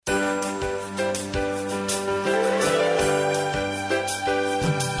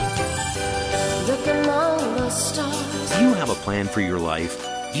plan for your life?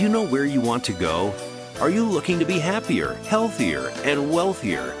 Do you know where you want to go? Are you looking to be happier, healthier, and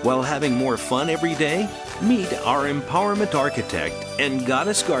wealthier while having more fun every day? Meet our empowerment architect and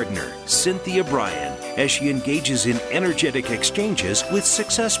goddess gardener, Cynthia Brian, as she engages in energetic exchanges with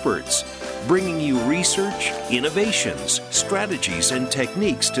successperts, bringing you research, innovations, strategies, and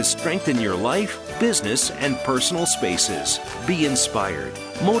techniques to strengthen your life, business, and personal spaces. Be inspired,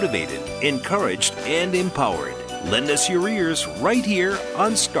 motivated, encouraged, and empowered. Lend us your ears right here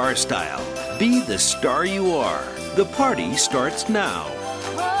on Star Style. Be the star you are. The party starts now.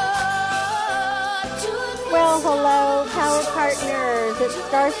 Well, hello, Power Partners. It's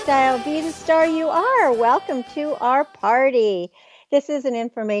Star Style. Be the star you are. Welcome to our party. This is an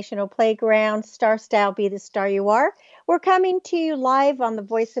informational playground. Star Style, be the star you are. We're coming to you live on the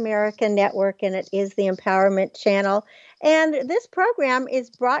Voice America Network, and it is the Empowerment Channel. And this program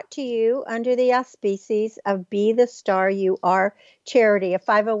is brought to you under the auspices of Be the Star You Are charity, a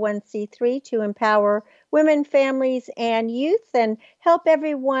 501c3 to empower women, families, and youth and help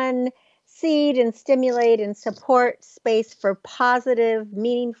everyone seed and stimulate and support space for positive,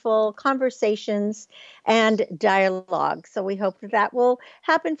 meaningful conversations and dialogue. So we hope that will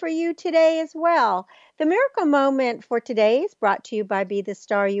happen for you today as well. The miracle moment for today is brought to you by Be the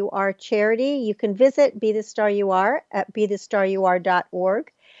Star You Are charity. You can visit Be the Star You Are at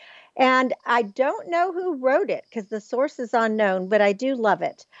bethestaryouare.org. And I don't know who wrote it because the source is unknown, but I do love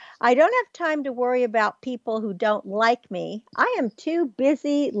it. I don't have time to worry about people who don't like me. I am too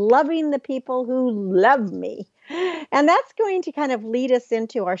busy loving the people who love me. And that's going to kind of lead us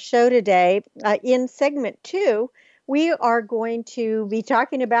into our show today. In segment 2, we are going to be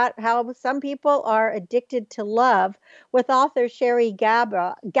talking about how some people are addicted to love with author Sherry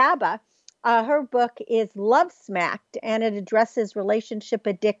Gaba. Her book is Love Smacked, and it addresses relationship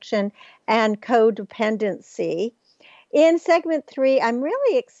addiction and codependency. In segment 3, I'm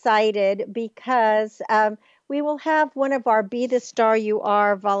really excited because we will have one of our Be the Star You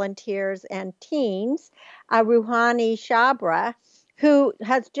Are volunteers and teens, Ruhani Chhabra, who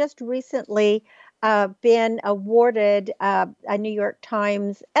has just recently been awarded a New York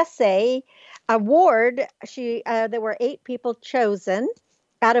Times T.S.A. award. There were 8 people chosen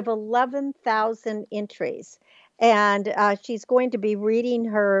out of 11,000 entries. And she's going to be reading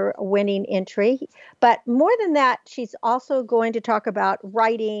her winning entry. But more than that, she's also going to talk about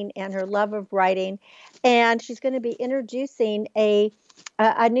writing and her love of writing. And she's going to be introducing a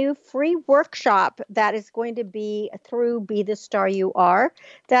new free workshop that is going to be through Be the Star You Are,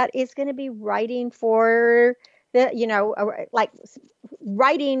 that is going to be writing for like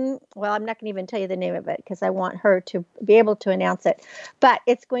writing, well, I'm not going to even tell you the name of it because I want her to be able to announce it, but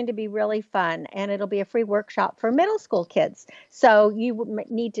it's going to be really fun, and it'll be a free workshop for middle school kids. So you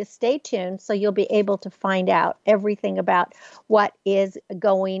need to stay tuned so you'll be able to find out everything about what is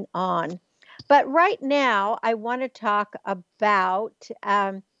going on. But right now, I want to talk about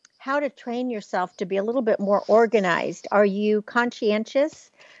how to train yourself to be a little bit more organized. Are you conscientious?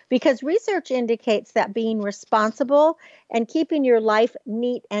 Because research indicates that being responsible and keeping your life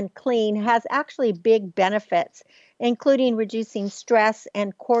neat and clean has actually big benefits, including reducing stress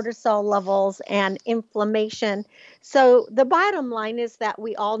and cortisol levels and inflammation. So the bottom line is that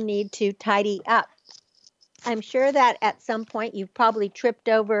we all need to tidy up. I'm sure that at some point you've probably tripped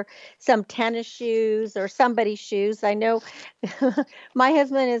over some tennis shoes or somebody's shoes. I know my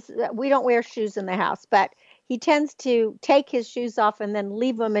husband we don't wear shoes in the house, but he tends to take his shoes off and then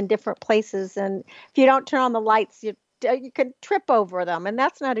leave them in different places. And if you don't turn on the lights, you can trip over them, and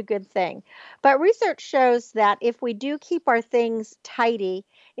that's not a good thing. But research shows that if we do keep our things tidy,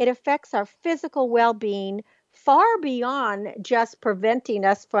 it affects our physical well-being far beyond just preventing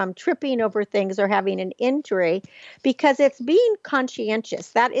us from tripping over things or having an injury, because it's being conscientious.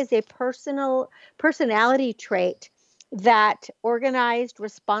 That is a personality trait that organized,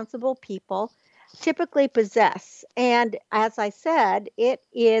 responsible people typically possess. And as I said, it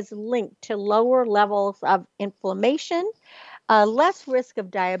is linked to lower levels of inflammation, less risk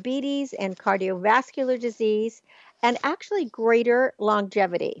of diabetes and cardiovascular disease, and actually greater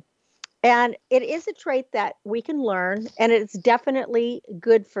longevity. And it is a trait that we can learn, and it's definitely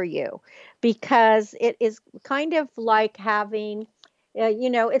good for you because it is kind of like having,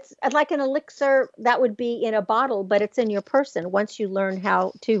 it's like an elixir that would be in a bottle, but it's in your person once you learn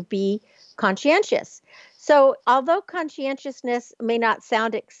how to be conscientious. So although conscientiousness may not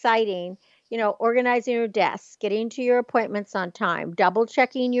sound exciting, organizing your desk, getting to your appointments on time, double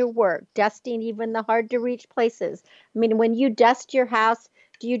checking your work, dusting even the hard to reach places. I mean, when you dust your house,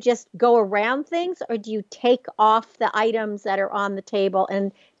 do you just go around things, or do you take off the items that are on the table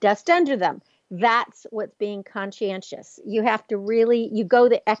and dust under them? That's what's being conscientious. You have to really, you go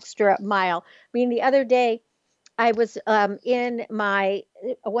the extra mile. I mean, the other day, I was in my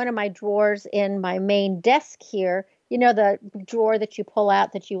one of my drawers in my main desk here. You know, the drawer that you pull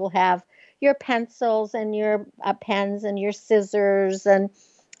out that you will have your pencils and your pens and your scissors and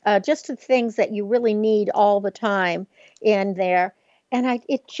just the things that you really need all the time in there. And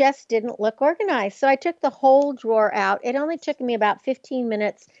it just didn't look organized. So I took the whole drawer out. It only took me about 15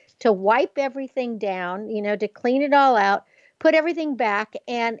 minutes to wipe everything down, to clean it all out, put everything back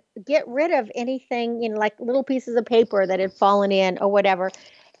and get rid of anything, like little pieces of paper that had fallen in or whatever.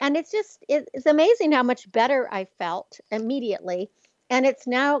 And it's amazing how much better I felt immediately. And it's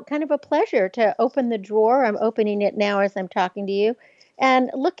now kind of a pleasure to open the drawer. I'm opening it now as I'm talking to you and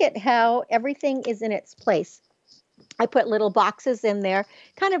look at how everything is in its place. I put little boxes in there,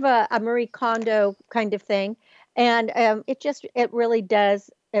 kind of a Marie Kondo kind of thing. And it really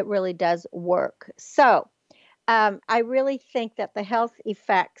does work. So, I really think that the health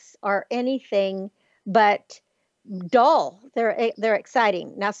effects are anything but dull. They're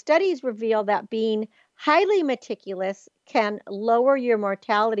exciting. Now, studies reveal that being highly meticulous can lower your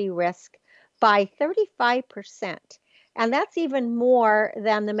mortality risk by 35%. And that's even more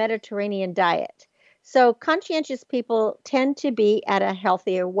than the Mediterranean diet. So, conscientious people tend to be at a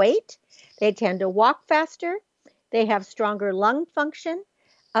healthier weight. They tend to walk faster. They have stronger lung function,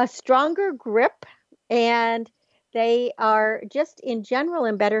 a stronger grip, and they are just in general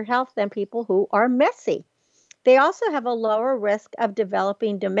in better health than people who are messy. They also have a lower risk of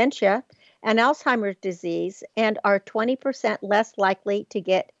developing dementia and Alzheimer's disease and are 20% less likely to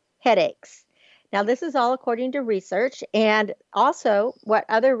get headaches. Now, this is all according to research. And also, what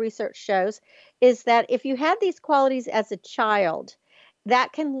other research shows is that if you have these qualities as a child,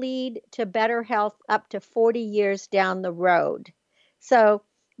 that can lead to better health up to 40 years down the road. So,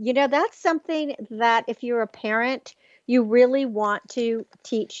 that's something that if you're a parent, you really want to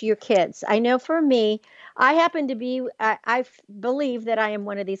teach your kids. I know for me, I happen to be, I believe that I am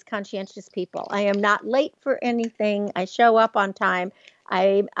one of these conscientious people. I am not late for anything. I show up on time.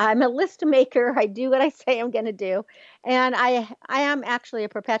 I'm a list maker. I do what I say I'm going to do. And I am actually a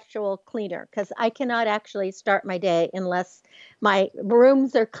perpetual cleaner because I cannot actually start my day unless my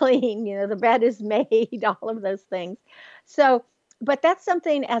rooms are clean, the bed is made, all of those things. So, but that's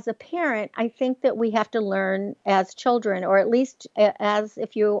something as a parent, I think that we have to learn as children, or at least as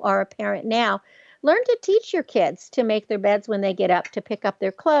if you are a parent now, learn to teach your kids to make their beds when they get up, to pick up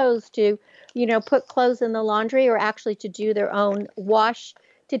their clothes, to, put clothes in the laundry, or actually to do their own wash,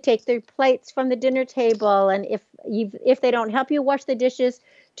 to take their plates from the dinner table. And if they don't help you wash the dishes,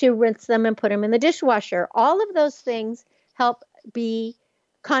 to rinse them and put them in the dishwasher. All of those things help be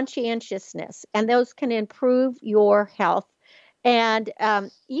conscientiousness, and those can improve your health. And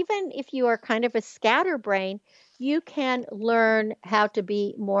even if you are kind of a scatterbrain, you can learn how to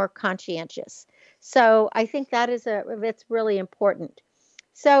be more conscientious. So I think that's really important.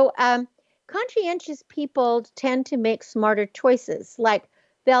 So conscientious people tend to make smarter choices, like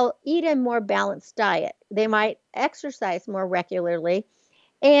they'll eat a more balanced diet. They might exercise more regularly.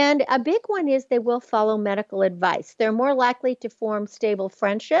 And a big one is they will follow medical advice. They're more likely to form stable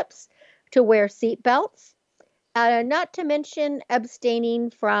friendships, to wear seatbelts, not to mention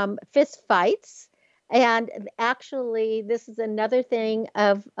abstaining from fist fights. And actually, this is another thing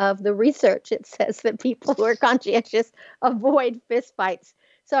of the research. It says that people who are conscientious avoid fist fights.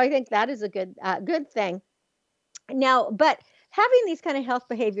 So I think that is a good thing. Now, but having these kind of health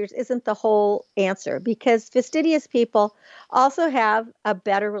behaviors isn't the whole answer, because fastidious people also have a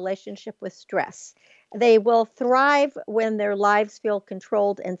better relationship with stress. They will thrive when their lives feel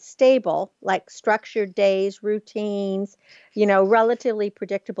controlled and stable, like structured days, routines, relatively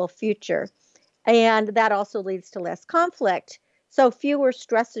predictable future. And that also leads to less conflict. So fewer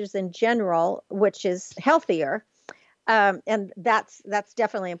stressors in general, which is healthier. And that's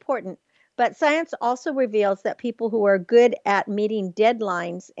definitely important. But science also reveals that people who are good at meeting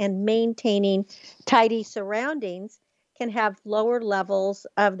deadlines and maintaining tidy surroundings can have lower levels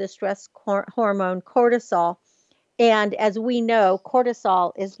of the stress hormone cortisol. And as we know,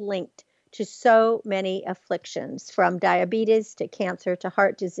 cortisol is linked to so many afflictions, from diabetes to cancer to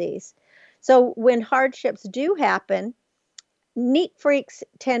heart disease. So when hardships do happen, neat freaks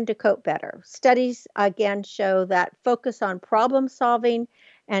tend to cope better. Studies again show that focus on problem solving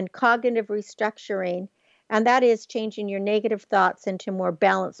and cognitive restructuring, and that is changing your negative thoughts into more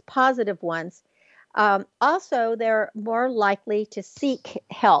balanced, positive ones. Also, they're more likely to seek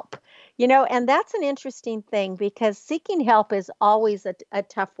help. And that's an interesting thing because seeking help is always a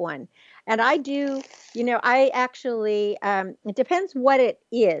tough one. And I actually, it depends what it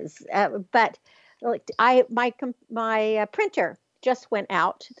is, but like my printer just went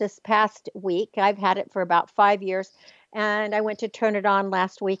out this past week. I've had it for about 5 years, and I went to turn it on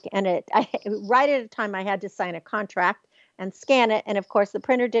last week, and right at a time I had to sign a contract and scan it, and of course the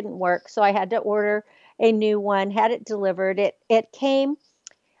printer didn't work, so I had to order a new one, had it delivered. It came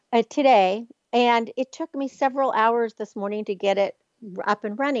today, and it took me several hours this morning to get it up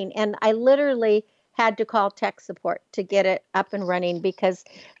and running. And I literally had to call tech support to get it up and running because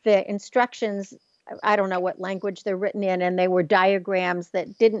the instructions, I don't know what language they're written in, and they were diagrams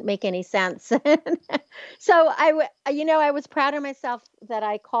that didn't make any sense. So I was proud of myself that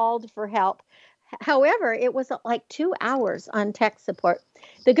I called for help. However, it was like 2 hours on tech support.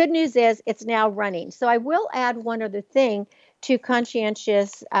 The good news is it's now running. So I will add one other thing to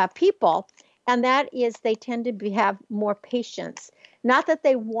conscientious people, and that is they tend to have more patience. Not that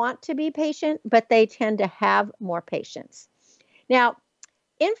they want to be patient, but they tend to have more patience. Now,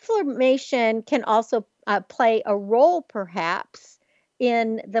 inflammation can also play a role, perhaps,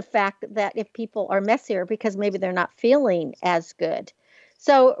 in the fact that if people are messier because maybe they're not feeling as good.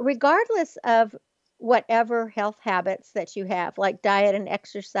 So, regardless of whatever health habits that you have, like diet and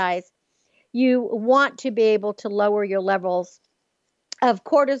exercise, you want to be able to lower your levels of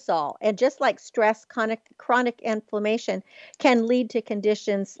cortisol. And just like stress, chronic inflammation can lead to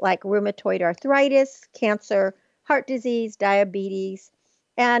conditions like rheumatoid arthritis, cancer, heart disease, diabetes,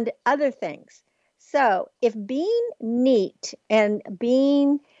 and other things. So, if being neat and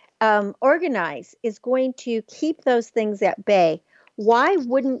being organized is going to keep those things at bay, why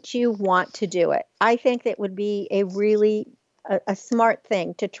wouldn't you want to do it? I think that would be a smart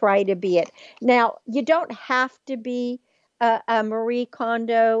thing to try to be it. Now, you don't have to be a Marie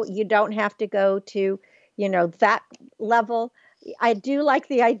Kondo. You don't have to go to, that level. I do like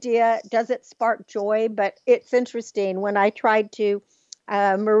the idea. Does it spark joy? But it's interesting. When I tried to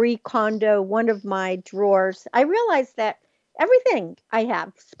Marie Kondo one of my drawers, I realized that everything I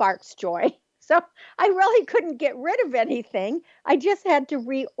have sparks joy. So I really couldn't get rid of anything. I just had to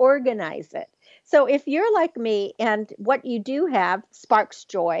reorganize it. So if you're like me and what you do have sparks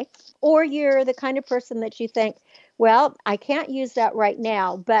joy, or you're the kind of person that you think, well, I can't use that right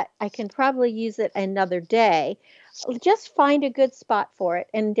now, but I can probably use it another day, just find a good spot for it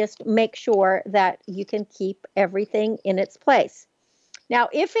and just make sure that you can keep everything in its place. Now,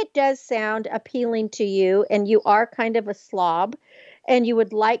 if it does sound appealing to you and you are kind of a slob and you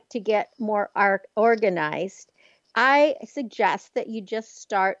would like to get more organized, I suggest that you just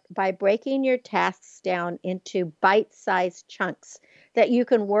start by breaking your tasks down into bite-sized chunks that you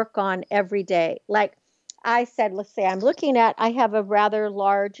can work on every day. Like I said, let's say I have a rather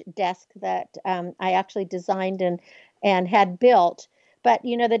large desk that I actually designed and had built. But,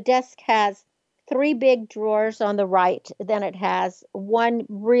 the desk has three big drawers on the right. Then it has one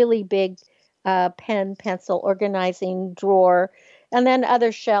really big pen, pencil organizing drawer, and then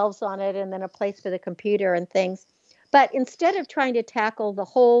other shelves on it, and then a place for the computer and things. But instead of trying to tackle the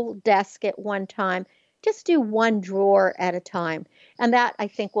whole desk at one time, just do one drawer at a time. And that, I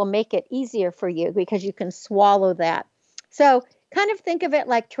think, will make it easier for you because you can swallow that. So kind of think of it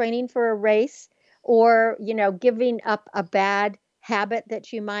like training for a race or, giving up a bad habit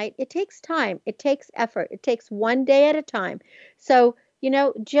that you might. It takes time. It takes effort. It takes one day at a time. So,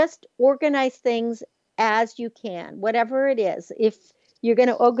 just organize things as you can, whatever it is. If you're going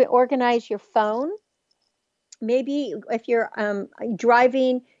to organize your phone, maybe if you're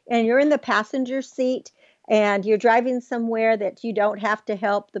driving and you're in the passenger seat and you're driving somewhere that you don't have to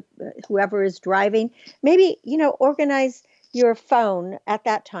help whoever is driving, maybe, organize your phone at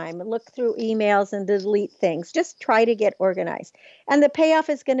that time and look through emails and delete things. Just try to get organized. And the payoff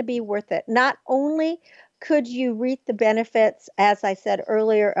is going to be worth it. Not only could you reap the benefits, as I said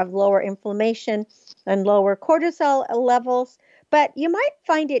earlier, of lower inflammation and lower cortisol levels, but you might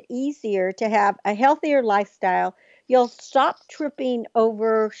find it easier to have a healthier lifestyle. You'll stop tripping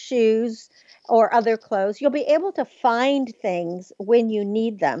over shoes or other clothes. You'll be able to find things when you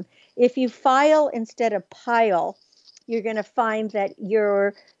need them. If you file instead of pile, you're going to find that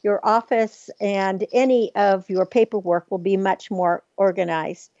your office and any of your paperwork will be much more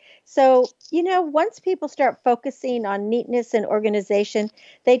organized. So, once people start focusing on neatness and organization,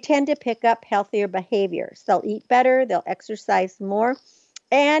 they tend to pick up healthier behaviors. They'll eat better, they'll exercise more,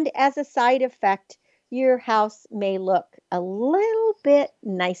 and as a side effect, your house may look a little bit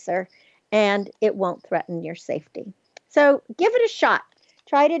nicer and it won't threaten your safety. So give it a shot.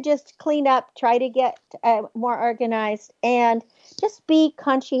 try to just clean up, try to get more organized, and just be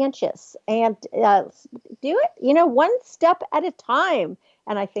conscientious and do it, one step at a time.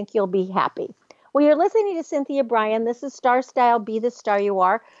 And I think you'll be happy. Well, you're listening to Cynthia Brian. This is Star Style, Be the Star You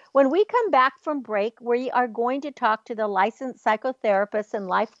Are. When we come back from break, we are going to talk to the licensed psychotherapist and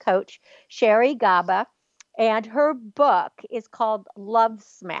life coach, Sherry Gaba. And her book is called Love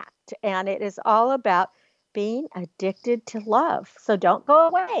Smacked. And it is all about being addicted to love. So don't go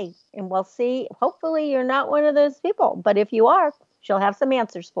away. And we'll see. Hopefully you're not one of those people. But if you are, she'll have some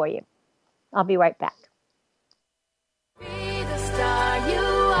answers for you. I'll be right back. Be the star you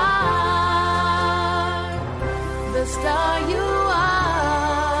are. The star you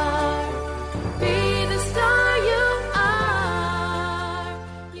are. Be the star you are.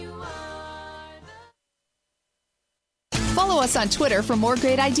 You are. Follow us on Twitter for more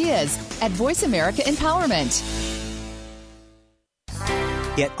great ideas at Voice America Empowerment.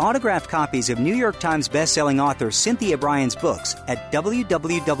 Get autographed copies of New York Times bestselling author Cynthia Brian's books at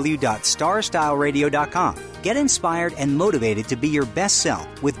www.starstyleradio.com. Get inspired and motivated to be your best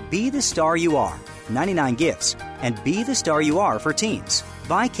self with Be the Star You Are, 99 gifts, and Be the Star You Are for teens.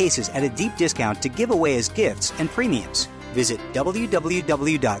 Buy cases at a deep discount to give away as gifts and premiums. Visit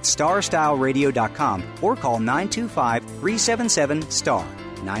www.starstyleradio.com or call 925-377-STAR.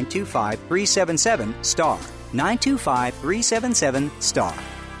 925-377-STAR. 925-377-STAR.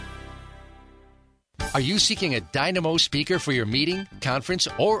 Are you seeking a dynamo speaker for your meeting, conference,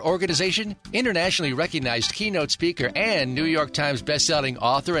 or organization? Internationally recognized keynote speaker and New York Times bestselling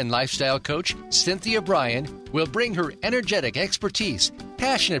author and lifestyle coach, Cynthia Brian, will bring her energetic expertise,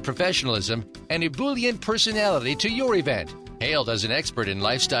 passionate professionalism, and ebullient personality to your event. Hailed as an expert in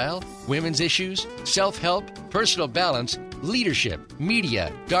lifestyle, women's issues, self-help, personal balance, leadership,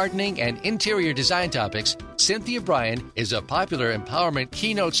 media, gardening, and interior design topics, Cynthia Brian is a popular empowerment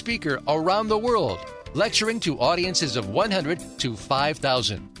keynote speaker around the world, lecturing to audiences of 100 to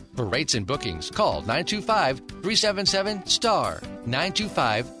 5,000. For rates and bookings, call 925-377-STAR,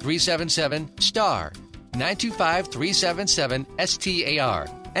 925-377-STAR, 925-377-STAR,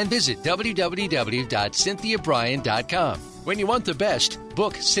 and visit www.cynthiabrian.com. When you want the best,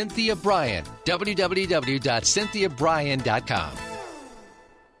 book Cynthia Brian, www.cynthiabrian.com.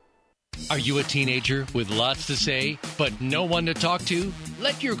 Are you a teenager with lots to say, but no one to talk to?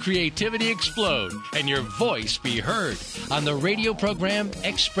 Let your creativity explode and your voice be heard on the radio program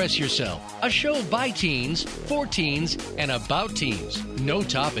Express Yourself, a show by teens, for teens, and about teens. No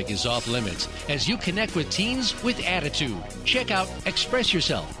topic is off limits as you connect with teens with attitude. Check out Express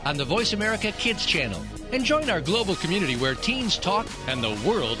Yourself on the Voice America Kids channel and join our global community where teens talk and the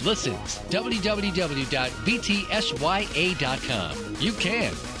world listens. www.btsya.com. You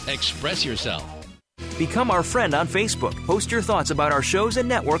can express yourself. Become our friend on Facebook. Post your thoughts about our shows and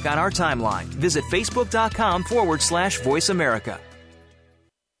network on our timeline. Visit facebook.com/Voice America.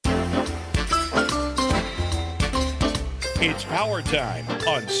 It's power time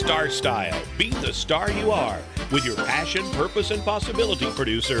on Star Style. Be the star you are with your passion, purpose, and possibility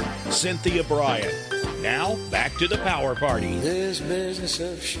producer, Cynthia Brian. Now, back to the Power Party.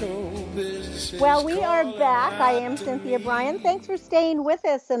 Well, we are back. I am Cynthia Brian. Thanks for staying with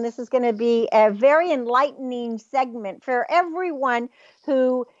us. And this is going to be a very enlightening segment for everyone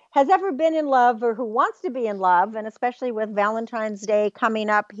who has ever been in love or who wants to be in love, and especially with Valentine's Day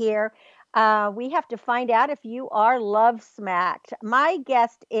coming up here. We have to find out if you are love smacked. My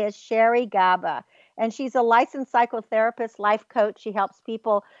guest is Sherry Gaba, and she's a licensed psychotherapist, life coach. She helps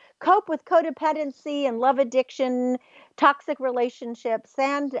people cope with codependency and love addiction, toxic relationships,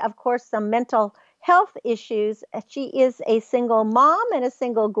 and, of course, some mental health issues. She is a single mom and a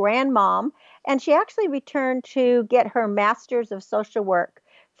single grandmom, and she actually returned to get her master's of social work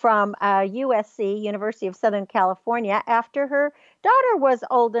from USC, University of Southern California, after her daughter was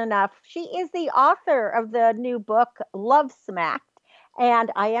old enough. She is the author of the new book, Love Smacked,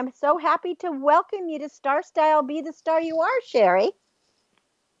 and I am so happy to welcome you to Star Style, Be the Star You Are, Sherry.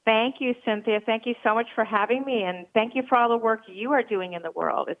 Thank you, Cynthia. Thank you so much for having me, and thank you for all the work you are doing in the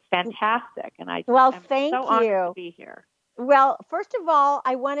world. It's fantastic, and I'm thank so honored to be here. Well, first of all,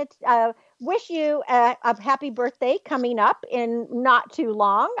 I wanted to wish you a happy birthday coming up in not too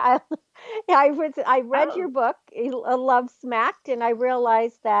long. I read your book, Love Smacked, and I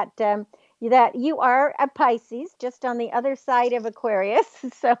realized that that you are a Pisces, just on the other side of Aquarius.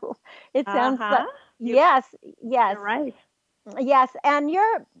 So it sounds like yes. You're right. Yes, and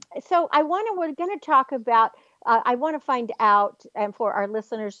we're going to talk about, I want to find out, and for our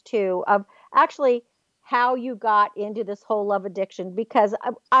listeners too, of actually how you got into this whole love addiction, because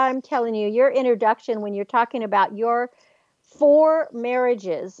I'm telling you, your introduction, when you're talking about your 4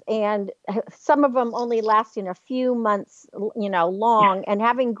 marriages, and some of them only lasting a few months, long, and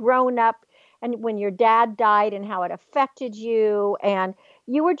having grown up and when your dad died and how it affected you, and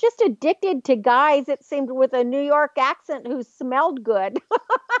you were just addicted to guys, it seemed, with a New York accent who smelled good.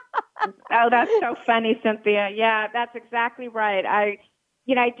 Oh, that's so funny, Cynthia. Yeah, that's exactly right. I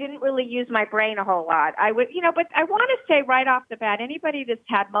didn't really use my brain a whole lot. But I want to say right off the bat, anybody that's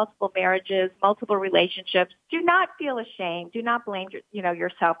had multiple marriages, multiple relationships, do not feel ashamed. Do not blame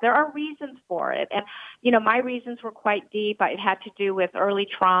yourself. There are reasons for it. And, my reasons were quite deep. It had to do with early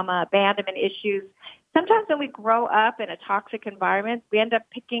trauma, abandonment issues. Sometimes when we grow up in a toxic environment, we end up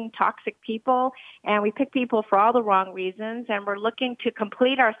picking toxic people, and we pick people for all the wrong reasons, and we're looking to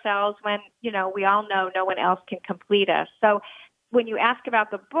complete ourselves when, we all know no one else can complete us. So when you ask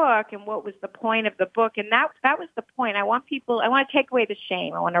about the book and what was the point of the book, and that was the point. I want to take away the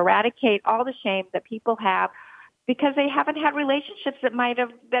shame. I want to eradicate all the shame that people have because they haven't had relationships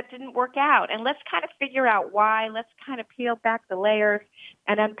that didn't work out. And let's kind of figure out why. Let's kind of peel back the layers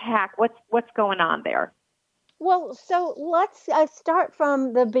and unpack what's going on there. Well, so let's start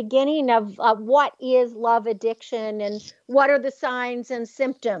from the beginning of what is love addiction and what are the signs and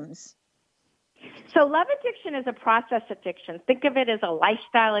symptoms? So love addiction is a process addiction. Think of it as a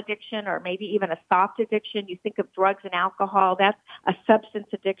lifestyle addiction or maybe even a soft addiction. You think of drugs and alcohol, that's a substance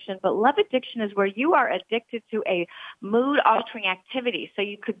addiction. But love addiction is where you are addicted to a mood-altering activity. So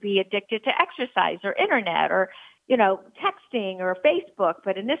you could be addicted to exercise or internet or, texting or Facebook.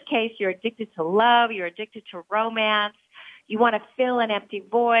 But in this case, you're addicted to love. You're addicted to romance. You want to fill an empty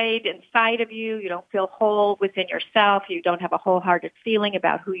void inside of you. You don't feel whole within yourself. You don't have a wholehearted feeling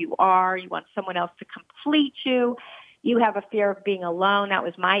about who you are. You want someone else to complete you. You have a fear of being alone. That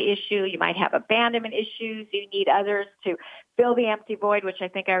was my issue. You might have abandonment issues. You need others to fill the empty void, which I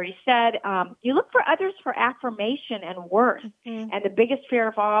think I already said. You look for others for affirmation and worth. Mm-hmm. And the biggest fear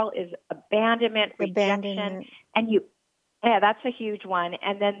of all is abandonment, rejection. And yeah, that's a huge one.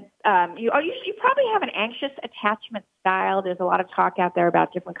 And then you probably have an anxious attachment style. There's a lot of talk out there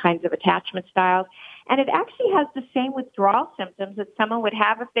about different kinds of attachment styles. And it actually has the same withdrawal symptoms that someone would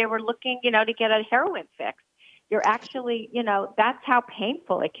have if they were looking, to get a heroin fix. You're actually, that's how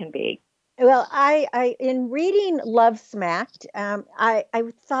painful it can be. Well, I in reading Love Smacked, I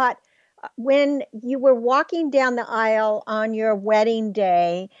thought when you were walking down the aisle on your wedding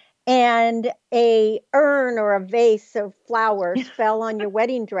day and a urn or a vase of flowers fell on your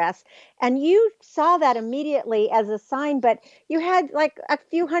wedding dress, and you saw that immediately as a sign, but you had like a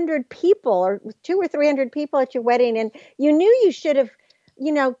few hundred people or 200 or 300 people at your wedding, and you knew you should have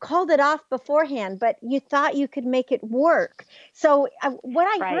called it off beforehand, but you thought you could make it work. So what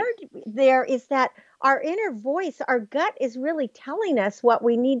I heard there is that our inner voice, our gut is really telling us what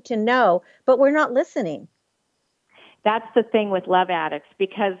we need to know, but we're not listening. That's the thing with love addicts,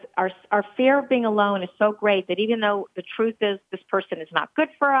 because our fear of being alone is so great that even though the truth is this person is not good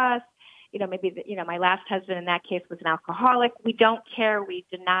for us, maybe my last husband in that case was an alcoholic, we don't care. We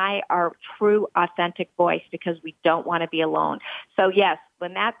deny our true, authentic voice because we don't want to be alone. So yes,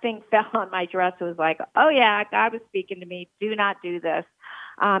 when that thing fell on my dress, it was like, oh yeah, God was speaking to me. Do not do this.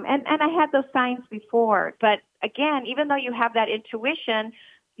 And I had those signs before. But again, even though you have that intuition,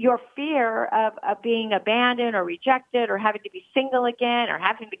 your fear of being abandoned or rejected or having to be single again or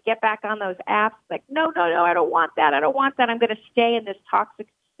having to get back on those apps, like, no, I don't want that. I don't want that. I'm going to stay in this toxic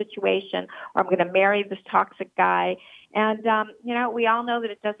situation, or I'm going to marry this toxic guy. And, we all know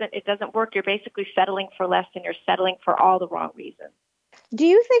that it doesn't work. You're basically settling for less, and you're settling for all the wrong reasons. Do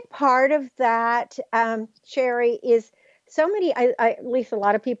you think part of that, Sherry, is so many, at least a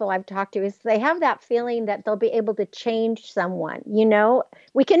lot of people I've talked to, is they have that feeling that they'll be able to change someone.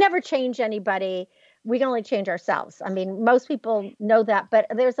 We can never change anybody. We can only change ourselves. I mean, most people know that, but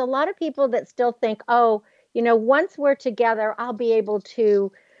there's a lot of people that still think, once we're together, I'll be able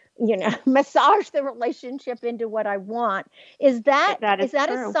to, massage the relationship into what I want. Is that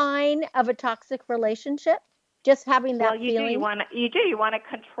a sign of a toxic relationship? Just having that feeling? You want to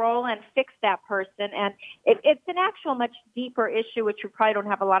control and fix that person. And it's an actual much deeper issue, which we probably don't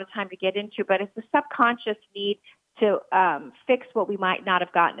have a lot of time to get into, but it's the subconscious need to fix what we might not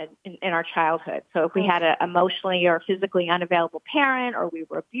have gotten in our childhood. So if we had an emotionally or physically unavailable parent, or we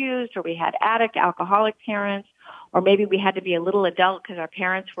were abused, or we had addict, alcoholic parents, or maybe we had to be a little adult because our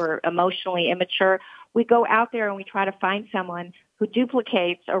parents were emotionally immature, we go out there and we try to find someone who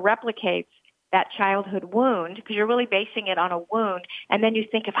duplicates or replicates that childhood wound, because you're really basing it on a wound. And then you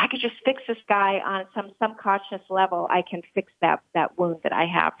think, if I could just fix this guy on some subconscious level, I can fix that wound that I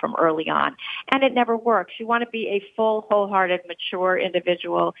have from early on. And it never works. You want to be a full, wholehearted, mature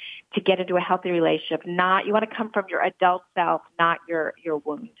individual to get into a healthy relationship. You want to come from your adult self, not your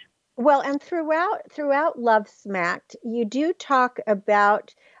wound. Well, and throughout Love Smacked, you do talk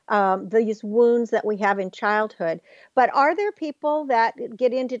about these wounds that we have in childhood. But are there people that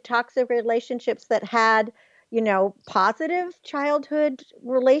get into toxic relationships that had, positive childhood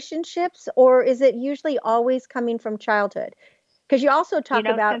relationships, or is it usually always coming from childhood? Because you also talk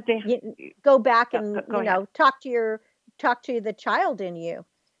about Cynthia, go back and go ahead. talk to the child in you.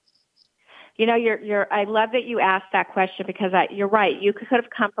 I love that you asked that question, because you're right. You could have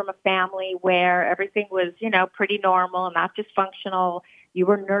come from a family where everything was, pretty normal and not dysfunctional. You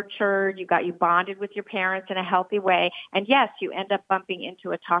were nurtured. You bonded with your parents in a healthy way. And yes, you end up bumping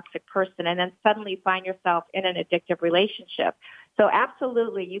into a toxic person, and then suddenly find yourself in an addictive relationship. So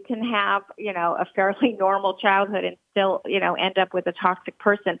absolutely, you can have, a fairly normal childhood and still, end up with a toxic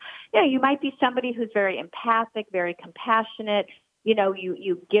person. You might be somebody who's very empathic, very compassionate.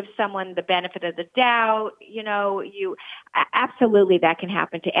 You give someone the benefit of the doubt, absolutely that can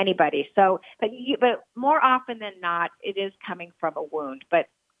happen to anybody. So, but more often than not, it is coming from a wound, but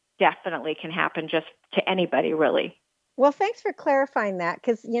definitely can happen just to anybody, really. Well, thanks for clarifying that,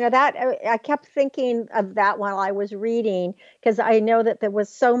 because, that I kept thinking of that while I was reading, because I know that there was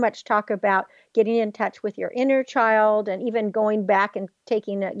so much talk about getting in touch with your inner child, and even going back and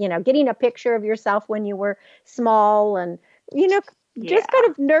taking, getting a picture of yourself when you were small, and, just kind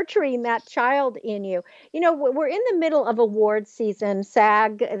of nurturing that child in you. We're in the middle of award season.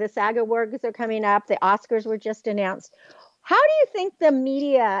 The SAG awards are coming up. The Oscars were just announced. How do you think the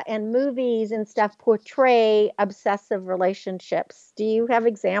media and movies and stuff portray obsessive relationships? Do you have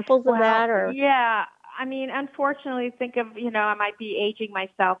examples of that? Or yeah, I mean, unfortunately, think of, I might be aging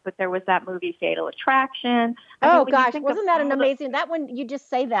myself, but there was that movie Fatal Attraction. Gosh, wasn't that an amazing? That one, you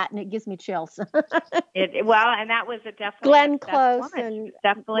just say that and it gives me chills. And that was a definitely Glenn Close and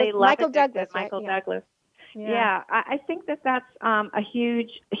definitely Michael Douglas. Michael right? Douglas. Yeah, I think that's a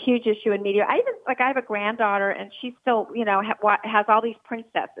huge issue in media. I have a granddaughter, and she still, has all these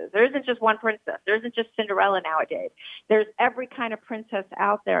princesses. There isn't just one princess. There isn't just Cinderella nowadays. There's every kind of princess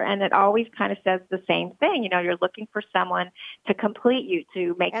out there, and it always kind of says the same thing. You're looking for someone to complete you,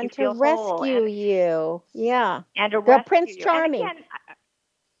 to make you feel whole, and to rescue you. Yeah, and to rescue Prince you. Charming. And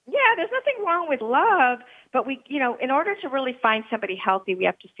again, there's nothing wrong with love, but we, in order to really find somebody healthy, we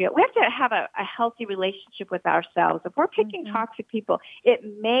have to have a healthy relationship with ourselves. If we're picking toxic people, it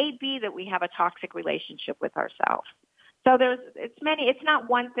may be that we have a toxic relationship with ourselves. So it's not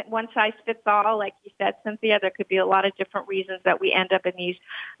one size fits all, like you said, Cynthia. There could be a lot of different reasons that we end up in these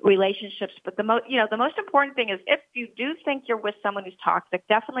relationships. But the most important thing is, if you do think you're with someone who's toxic,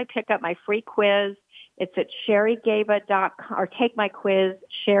 definitely pick up my free quiz. It's at sherrygaba.com, or take my quiz,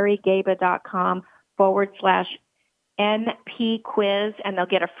 sherrygaba.com/NP quiz, and they'll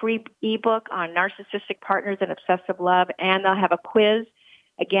get a free ebook on narcissistic partners and obsessive love, and they'll have a quiz.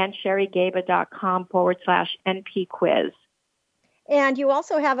 Again, sherrygaba.com/NP quiz. And you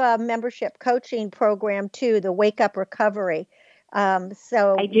also have a membership coaching program too, the Wake Up Recovery.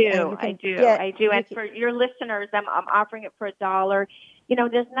 So I do. And for your listeners, I'm offering it for $1.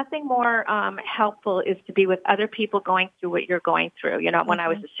 There's nothing more helpful is to be with other people going through what you're going through. When I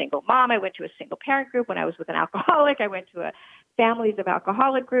was a single mom, I went to a single parent group. When I was with an alcoholic, I went to a Families of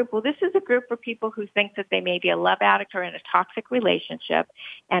Alcoholic group. Well, this is a group for people who think that they may be a love addict or in a toxic relationship.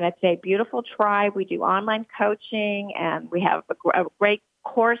 And it's a beautiful tribe. We do online coaching, and we have a great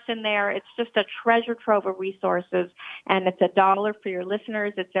course in there. It's just a treasure trove of resources, and it's $1 for your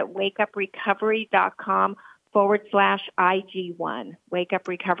listeners. It's at wakeuprecovery.com/IG1.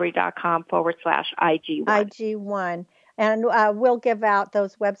 wakeuprecovery.com/IG1. IG1. And we'll give out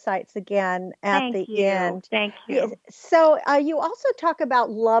those websites again at the end. Thank you. So you also talk about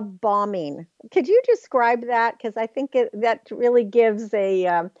love bombing. Could you describe that? Because I think that really gives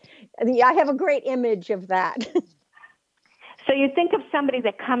I have a great image of that. So you think of somebody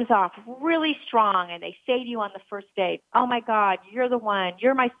that comes off really strong, and they say to you on the first date, "Oh my God, you're the one.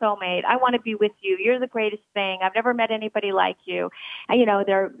 You're my soulmate. I want to be with you. You're the greatest thing. I've never met anybody like you." And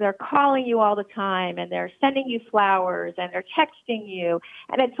they're calling you all the time, and they're sending you flowers, and they're texting you,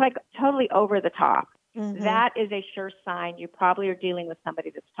 and it's like totally over the top. that is a sure sign you probably are dealing with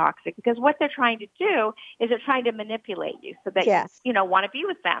somebody that's toxic, because what they're trying to do is they're trying to manipulate you so that Yes. you want to be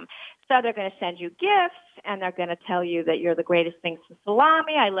with them. So they're going to send you gifts, and they're going to tell you that you're the greatest thing since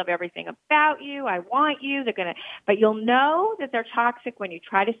salami. I love everything about you. I want you. But you'll know that they're toxic when you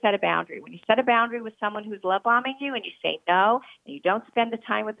try to set a boundary. When you set a boundary with someone who's love bombing you and you say no, and you don't spend the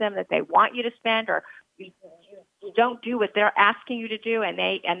time with them that they want you to spend, or you don't do what they're asking you to do, and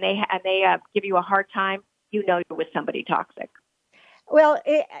they give you a hard time, you're with somebody toxic. Well,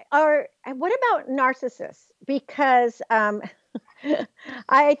 what about narcissists? Because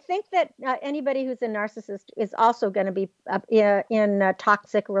I think that anybody who's a narcissist is also going to be in a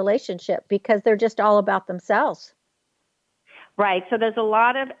toxic relationship because they're just all about themselves. Right. So there's a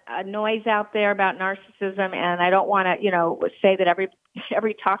lot of noise out there about narcissism, and I don't want to, say that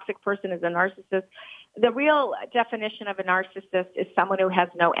every toxic person is a narcissist. The real definition of a narcissist is someone who has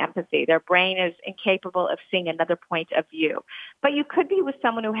no empathy. Their brain is incapable of seeing another point of view. But you could be with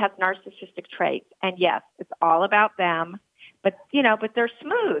someone who has narcissistic traits, and yes, it's all about them. But they're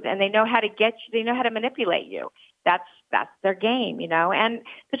smooth, and they know how to get you. They know how to manipulate you. That's their game, And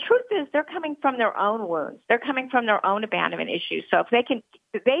the truth is, they're coming from their own wounds. They're coming from their own abandonment issues. So if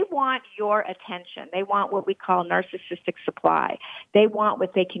they want your attention. They want what we call narcissistic supply. They want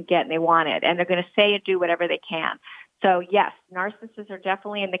what they can get, and they want it, and they're going to say and do whatever they can. So yes, narcissists are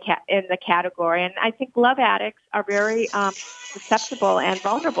definitely in the category, and I think love addicts are very susceptible and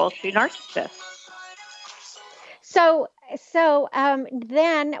vulnerable to narcissists. So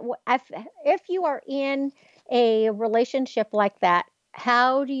then if you are in a relationship like that,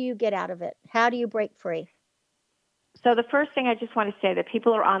 how do you get out of it? How do you break free? So the first thing I just want to say, that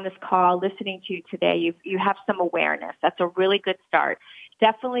people are on this call listening to you today, you have some awareness. That's a really good start.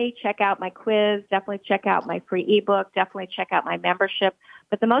 Definitely check out my quiz. Definitely check out my free ebook. Definitely check out my membership.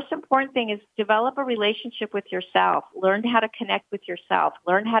 But the most important thing is develop a relationship with yourself. Learn how to connect with yourself.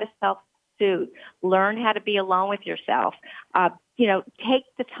 Learn how to self-soothe. Learn how to be alone with yourself. Take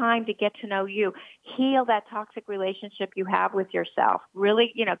the time to get to know you. Heal that toxic relationship you have with yourself.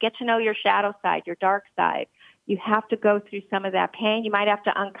 Really, get to know your shadow side, your dark side. You have to go through some of that pain. You might have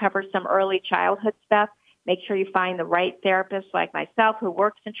to uncover some early childhood stuff. Make sure you find the right therapist like myself who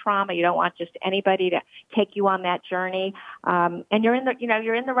works in trauma. You don't want just anybody to take you on that journey. And you're in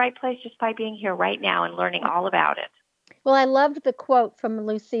the right place just by being here right now and learning all about it. Well, I loved the quote from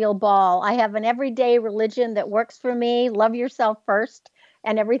Lucille Ball. I have an everyday religion that works for me. Love yourself first,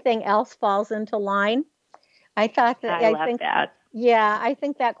 and everything else falls into line. I thought that. I love that. Yeah, I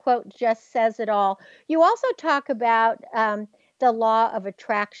think that quote just says it all. You also talk about the law of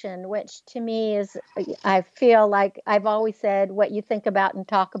attraction, which to me is, I feel like I've always said, what you think about and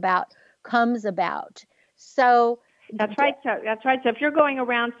talk about comes about. So that's right. So if you're going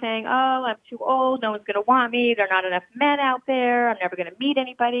around saying, "Oh, I'm too old. No one's going to want me. There are not enough men out there. I'm never going to meet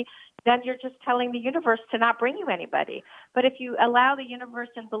anybody," then you're just telling the universe to not bring you anybody. But if you allow the universe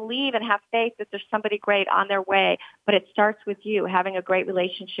and believe and have faith that there's somebody great on their way, but it starts with you, having a great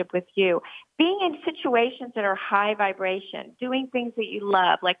relationship with you, being in situations that are high vibration, doing things that you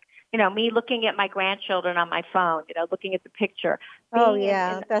love, like, me looking at my grandchildren on my phone, looking at the picture. Oh,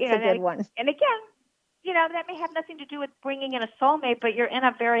 yeah, that's a good one. And again, that may have nothing to do with bringing in a soulmate, but you're in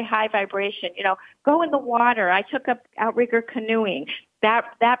a very high vibration. Go in the water. I took up outrigger canoeing. That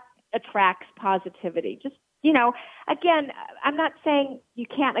attracts positivity. Just, again, I'm not saying you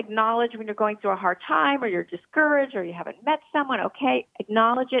can't acknowledge when you're going through a hard time or you're discouraged or you haven't met someone. Okay,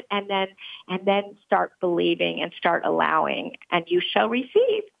 acknowledge it and then start believing and start allowing, and you shall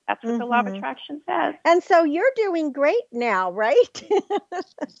receive. That's what the law of attraction says. And so you're doing great now, right?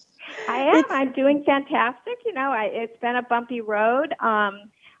 I am. I'm doing fantastic. It's been a bumpy road.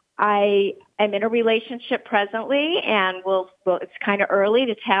 I am in a relationship presently, and it's kind of early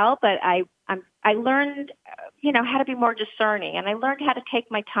to tell, but I learned, how to be more discerning, and I learned how to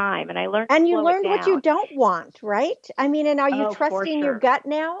take my time, and I learned. And you learned what you don't want, right? I mean, and are you trusting your gut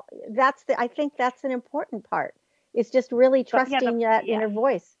now? I think that's an important part. It's just really trusting that inner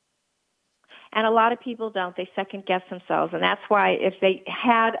voice. And a lot of people don't. They second guess themselves. And that's why if they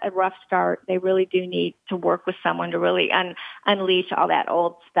had a rough start, they really do need to work with someone to really unleash all that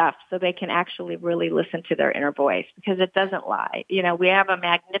old stuff so they can actually really listen to their inner voice, because it doesn't lie. We have a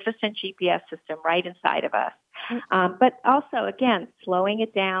magnificent GPS system right inside of us. But also, again, slowing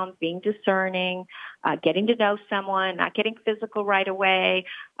it down, being discerning, getting to know someone, not getting physical right away,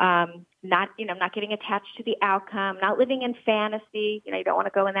 not getting attached to the outcome, not living in fantasy. You don't want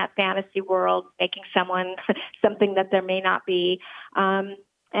to go in that fantasy world, making someone something that there may not be.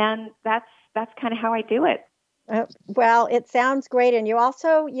 And that's kind of how I do it. Well, it sounds great. And you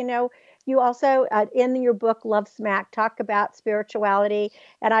also, You also, in your book, Love Smack, talk about spirituality.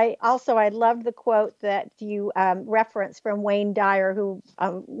 And I loved the quote that you referenced from Wayne Dyer, who,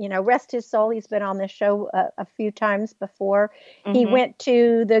 rest his soul. He's been on this show a few times before. He went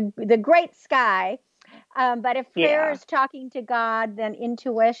to the great sky. But if prayer is talking to God, then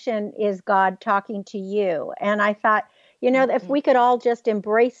intuition is God talking to you. And I thought, if we could all just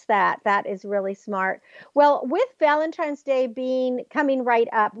embrace that, that is really smart. Well, with Valentine's Day coming right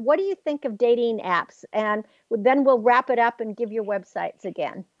up, what do you think of dating apps? And then we'll wrap it up and give your websites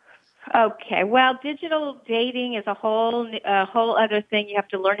again. Okay. Well, digital dating is a whole other thing you have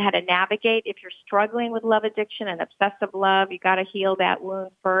to learn how to navigate. If you're struggling with love addiction and obsessive love, you got to heal that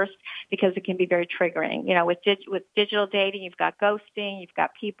wound first because it can be very triggering. With digital dating, you've got ghosting, you've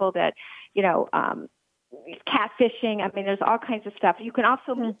got people that, catfishing. I mean, there's all kinds of stuff. You can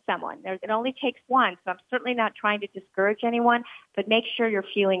also meet someone. It only takes one. So I'm certainly not trying to discourage anyone, but make sure you're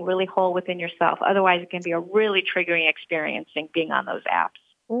feeling really whole within yourself. Otherwise, it can be a really triggering experience being on those apps.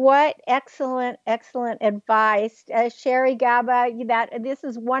 What excellent advice. Sherry, Gaba, this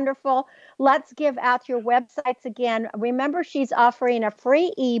is wonderful. Let's give out your websites again. Remember, she's offering a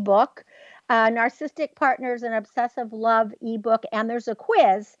free ebook, Narcissistic Partners and Obsessive Love ebook, and there's a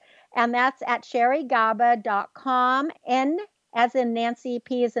quiz, and that's at sherrygaba.com, N as in Nancy,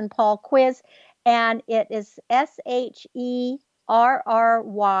 P as in Paul, quiz, and it is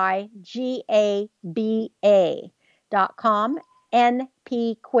SHERRYGABA.com.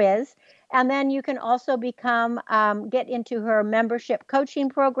 NP quiz. And then you can also get into her membership coaching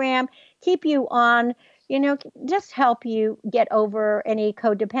program, keep you on, just help you get over any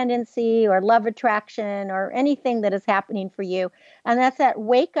codependency or love attraction or anything that is happening for you. And that's at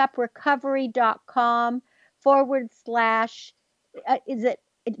wakeuprecovery.com / is it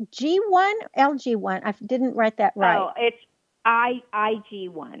G1, LG1? I didn't write that right. Oh, it's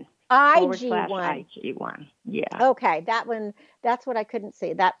IG1. IG1. IG1. Yeah. Okay, that one, that's what I couldn't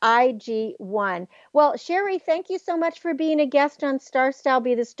see, that IG1. Well, Sherry, thank you so much for being a guest on Star Style,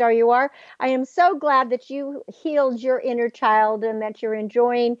 Be the Star You Are. I am so glad that you healed your inner child and that you're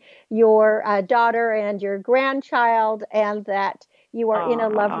enjoying your daughter and your grandchild and that you are in a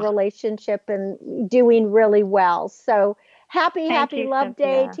love relationship and doing really well. So happy Love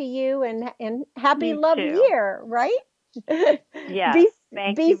Day to you and happy love year, right? Yes.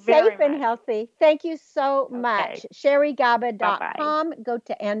 Be safe and healthy. Thank you so much. SherryGaba.com. Go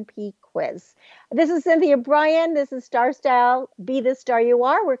to NP quiz. This is Cynthia Brian. This is Star Style. Be the Star You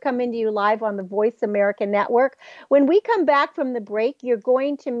Are. We're coming to you live on the Voice America Network. When we come back from the break, you're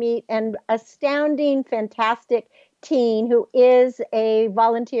going to meet an astounding, fantastic teen who is a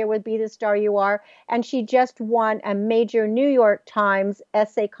volunteer with Be the Star You Are, and she just won a major New York Times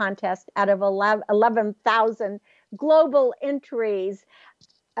essay contest out of 11,000 global entries.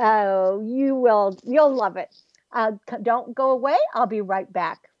 Oh, you'll love it. Don't go away. I'll be right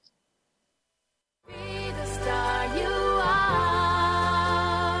back. Be the star you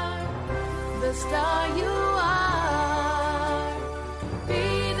are. The star you are.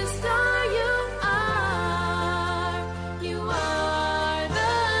 Be the star you are. You are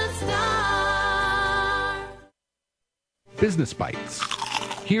the star. Business Bites.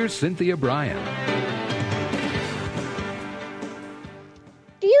 Here's Cynthia Brian.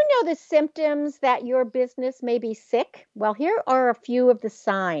 Do you know the symptoms that your business may be sick? Well, here are a few of the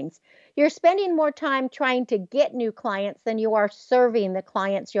signs. You're spending more time trying to get new clients than you are serving the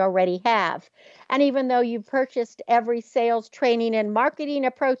clients you already have. And even though you've purchased every sales training and marketing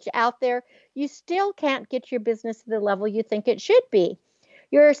approach out there, you still can't get your business to the level you think it should be.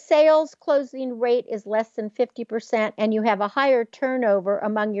 Your sales closing rate is less than 50%, and you have a higher turnover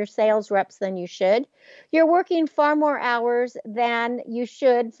among your sales reps than you should. You're working far more hours than you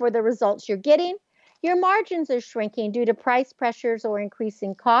should for the results you're getting. Your margins are shrinking due to price pressures or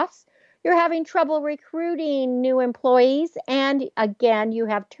increasing costs. You're having trouble recruiting new employees, and again, you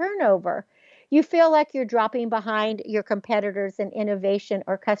have turnover. You feel like you're dropping behind your competitors in innovation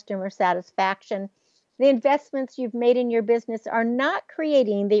or customer satisfaction. The investments you've made in your business are not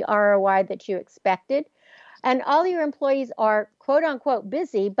creating the ROI that you expected. And all your employees are quote unquote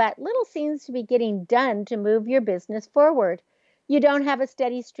busy, but little seems to be getting done to move your business forward. You don't have a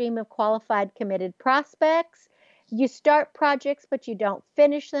steady stream of qualified, committed prospects. You start projects, but you don't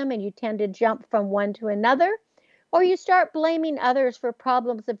finish them, and you tend to jump from one to another. Or you start blaming others for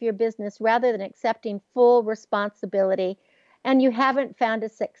problems of your business rather than accepting full responsibility. And you haven't found a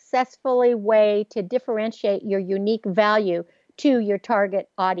successful way to differentiate your unique value to your target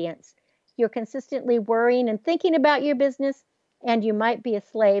audience. You're consistently worrying and thinking about your business, and you might be a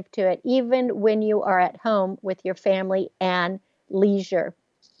slave to it, even when you are at home with your family and leisure.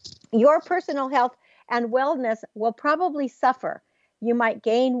 Your personal health and wellness will probably suffer. You might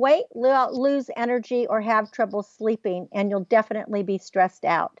gain weight, lose energy, or have trouble sleeping, and you'll definitely be stressed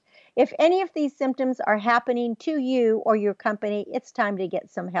out. If any of these symptoms are happening to you or your company, it's time to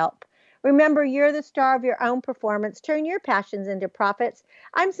get some help. Remember, you're the star of your own performance. Turn your passions into profits.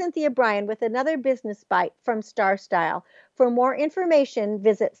 I'm Cynthia Brian with another business bite from Star Style. For more information,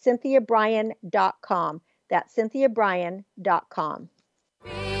 visit cynthiabrian.com. That's cynthiabrian.com.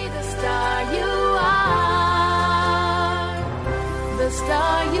 Be the star you are. The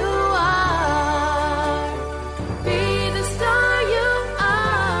star you are. Be the star you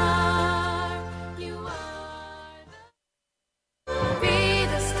are. You are. Be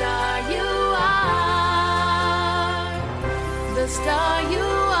the star you are. The star you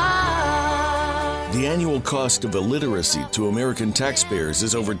are. The annual cost of illiteracy to American taxpayers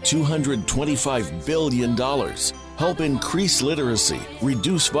is over $225 billion. Help increase literacy,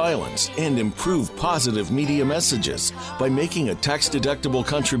 reduce violence, and improve positive media messages by making a tax-deductible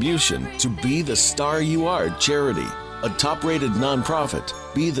contribution to Be the Star You Are charity. A top-rated nonprofit,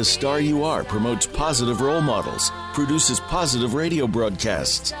 Be the Star You Are promotes positive role models, produces positive radio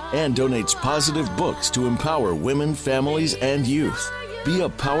broadcasts, and donates positive books to empower women, families, and youth. Be a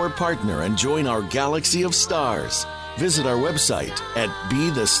power partner and join our galaxy of stars. Visit our website at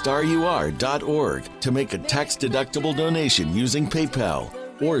BeTheStarYouAre.org to make a tax-deductible donation using PayPal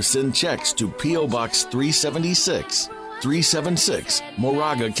or send checks to P.O. Box 376, 376,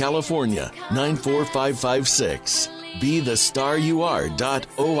 Moraga, California, 94556.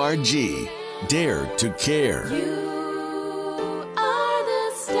 BeTheStarYouAre.org. Dare to care. You are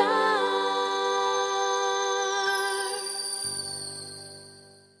the star.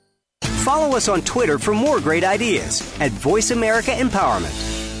 Follow us on Twitter for more great ideas at Voice America Empowerment.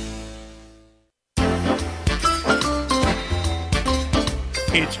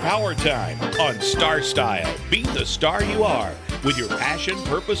 It's power time on Star Style. Be the star you are with your passion,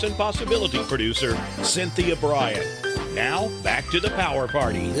 purpose, and possibility producer, Cynthia Brian. Now, back to the Power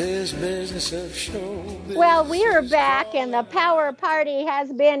Party. Well, we are back, and the Power Party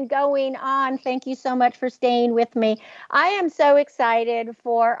has been going on. Thank you so much for staying with me. I am so excited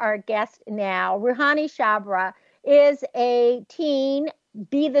for our guest now. Ruhani Chhabra is a teen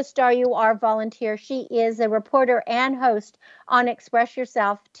Be the Star You Are volunteer. She is a reporter and host on Express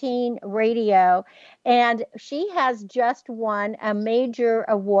Yourself Teen Radio, and she has just won a major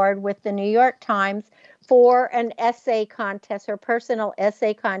award with the New York Times for an essay contest, her personal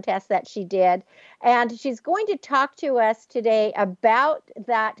essay contest that she did. And she's going to talk to us today about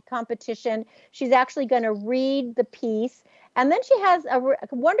that competition. She's actually going to read the piece. And then she has a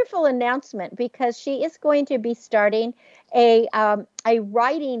wonderful announcement because she is going to be starting a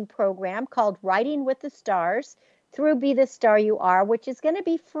writing program called Writing with the Stars through Be the Star You Are, which is going to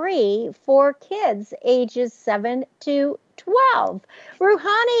be free for kids ages 7 to 12.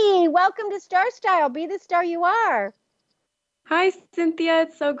 Ruhani, welcome to Star Style. Be the Star You Are. Hi, Cynthia.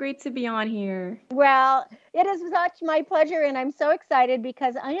 It's so great to be on here. Well, it is such my pleasure, and I'm so excited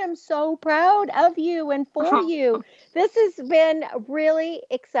because I am so proud of you and for you. This has been really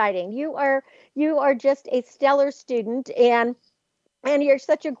exciting. You are just a stellar student, and you're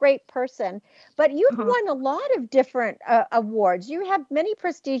such a great person. But you've won a lot of different awards. You have many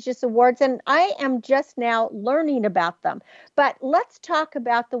prestigious awards, and I am just now learning about them. But let's talk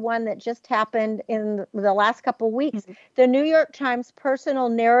about the one that just happened in the last couple of weeks, the New York Times Personal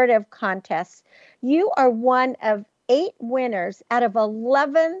Narrative Contest. You are one of 8 winners out of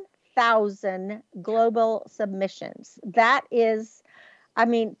 11,000 global submissions. That is, I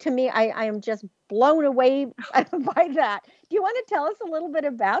mean, to me, I am just blown away by that. Do you want to tell us a little bit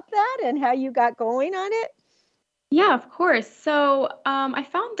about that and how you got going on it? Yeah, of course. So I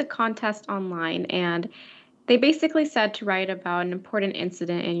found the contest online, and they basically said to write about an important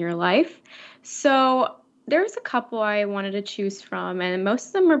incident in your life. So there's a couple I wanted to choose from, and most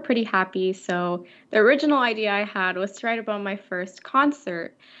of them were pretty happy. So the original idea I had was to write about my first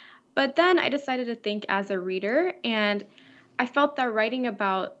concert. But then I decided to think as a reader, and I felt that writing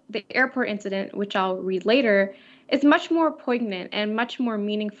about the airport incident, which I'll read later, is much more poignant and much more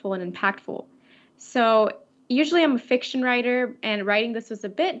meaningful and impactful. So usually I'm a fiction writer, and writing this was a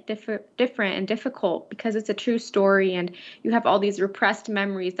bit different and difficult because it's a true story and you have all these repressed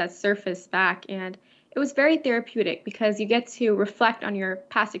memories that surface back. And it was very therapeutic because you get to reflect on your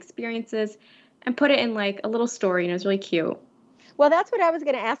past experiences and put it in like a little story, and it was really cute. Well, that's what I was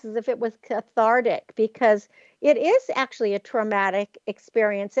going to ask, is if it was cathartic, because it is actually a traumatic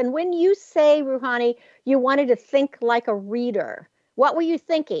experience. And when you say, Ruhani, you wanted to think like a reader, what were you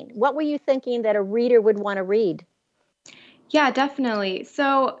thinking? What were you thinking that a reader would want to read? Yeah, definitely.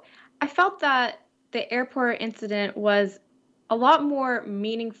 So I felt that the airport incident was a lot more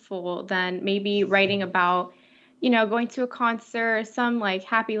meaningful than maybe writing about, going to a concert, some like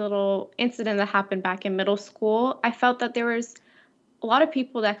happy little incident that happened back in middle school. I felt that there was a lot of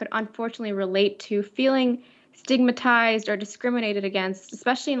people that could unfortunately relate to feeling stigmatized or discriminated against,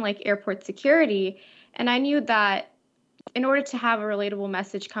 especially in like airport security. And I knew that in order to have a relatable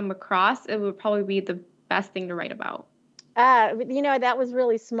message come across, it would probably be the best thing to write about. That was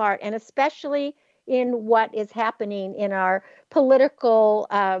really smart, and especially in what is happening in our political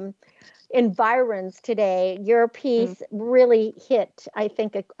environs today. Your piece really hit, I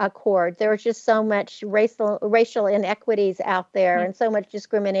think, a chord. There was just so much racial inequities out there and so much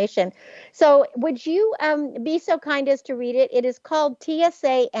discrimination. So would you be so kind as to read it? It is called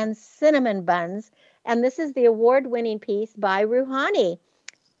T.S.A. and Cinnamon Buns, and this is the award-winning piece by Ruhani.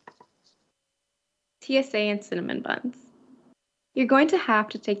 T.S.A. and Cinnamon Buns. You're going to have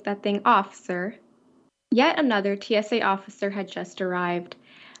to take that thing off, sir. Yet another T.S.A. officer had just arrived.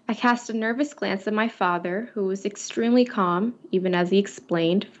 I cast a nervous glance at my father, who was extremely calm, even as he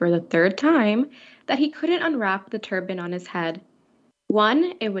explained, for the third time, that he couldn't unwrap the turban on his head.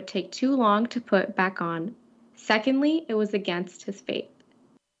 One, it would take too long to put back on. Secondly, it was against his faith.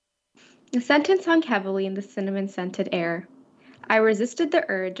 The sentence hung heavily in the cinnamon-scented air. I resisted the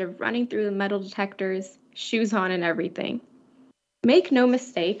urge of running through the metal detectors, shoes on and everything. Make no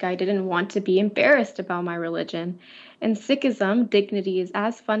mistake, I didn't want to be embarrassed about my religion. In Sikhism, dignity is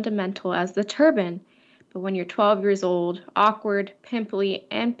as fundamental as the turban. But when you're 12 years old, awkward, pimply,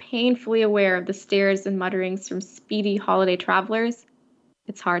 and painfully aware of the stares and mutterings from speedy holiday travelers,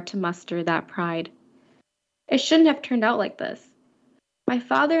 it's hard to muster that pride. It shouldn't have turned out like this. My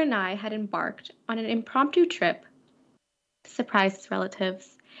father and I had embarked on an impromptu trip to surprise his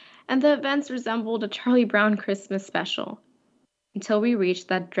relatives, and the events resembled a Charlie Brown Christmas special, until we reached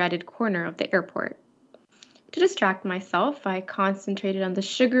that dreaded corner of the airport. To distract myself, I concentrated on the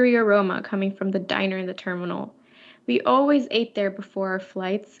sugary aroma coming from the diner in the terminal. We always ate there before our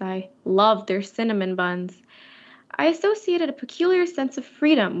flights. I loved their cinnamon buns. I associated a peculiar sense of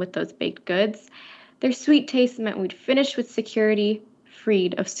freedom with those baked goods. Their sweet taste meant we'd finish with security,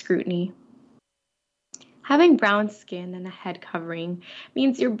 freed of scrutiny. Having brown skin and a head covering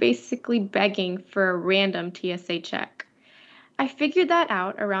means you're basically begging for a random TSA check. I figured that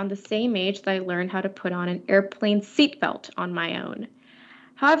out around the same age that I learned how to put on an airplane seatbelt on my own.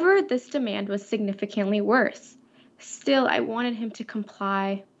 However, this demand was significantly worse. Still, I wanted him to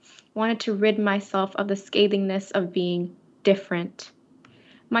comply, wanted to rid myself of the scathingness of being different.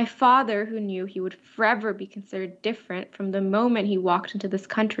 My father, who knew he would forever be considered different from the moment he walked into this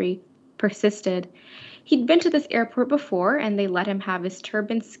country, persisted. He'd been to this airport before, and they let him have his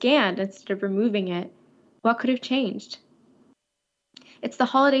turban scanned instead of removing it. What could have changed? It's the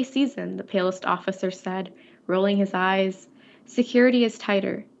holiday season, the palest officer said, rolling his eyes. Security is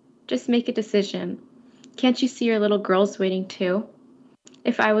tighter. Just make a decision. Can't you see your little girls waiting too?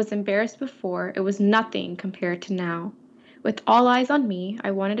 If I was embarrassed before, it was nothing compared to now. With all eyes on me, I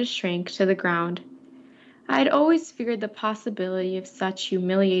wanted to shrink to the ground. I had always feared the possibility of such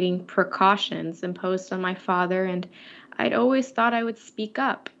humiliating precautions imposed on my father, and I'd always thought I would speak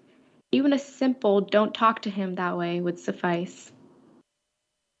up. Even a simple "don't talk to him that way" would suffice.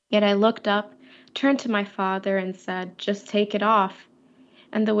 Yet I looked up, turned to my father, and said, "Just take it off."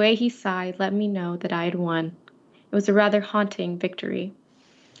 And the way he sighed let me know that I had won. It was a rather haunting victory.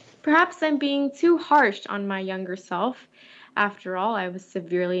 Perhaps I'm being too harsh on my younger self. After all, I was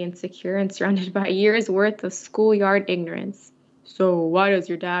severely insecure and surrounded by years' worth of schoolyard ignorance. "So why does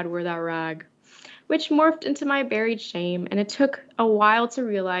your dad wear that rag?" Which morphed into my buried shame, and it took a while to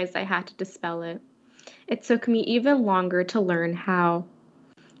realize I had to dispel it. It took me even longer to learn how.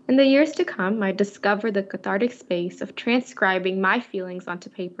 In the years to come, I discovered the cathartic space of transcribing my feelings onto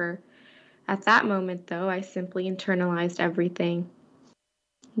paper. At that moment, though, I simply internalized everything.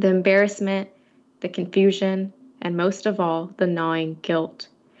 The embarrassment, the confusion, and most of all, the gnawing guilt.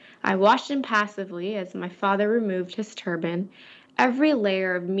 I watched impassively as my father removed his turban, every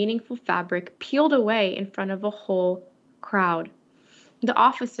layer of meaningful fabric peeled away in front of a whole crowd. The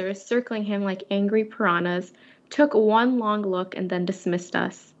officers, circling him like angry piranhas, took one long look and then dismissed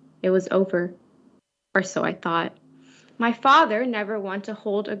us. It was over. Or so I thought. My father, never one to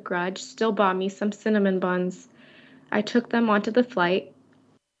hold a grudge, still bought me some cinnamon buns. I took them onto the flight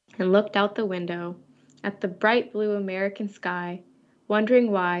and looked out the window at the bright blue American sky,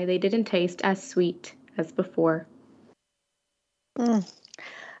 wondering why they didn't taste as sweet as before. I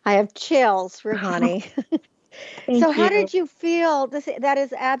have chills, Ruhani. So how did you feel? That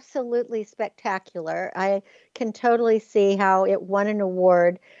is absolutely spectacular. I can totally see how it won an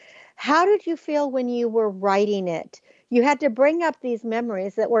award. How did you feel when you were writing it? You had to bring up these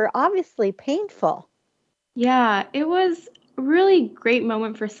memories that were obviously painful. Yeah, it was a really great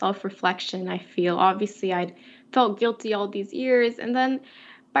moment for self-reflection, I feel. Obviously, I'd felt guilty all these years, and then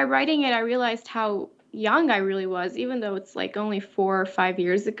by writing it, I realized how young I really was, even though it's like only 4 or 5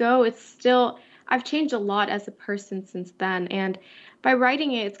 years ago. It's still, I've changed a lot as a person since then. And by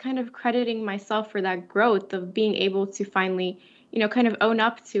writing it, it's kind of crediting myself for that growth of being able to finally, kind of own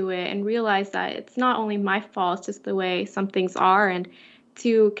up to it and realize that it's not only my fault, it's just the way some things are. And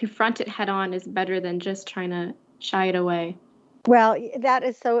to confront it head on is better than just trying to shy it away. Well,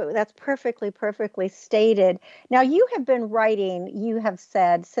 that's perfectly stated. Now, you have been writing, you have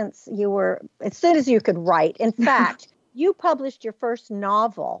said, as soon as you could write. In fact, you published your first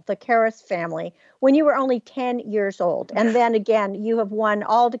novel, The Karras Family, when you were only 10 years old. And then again, you have won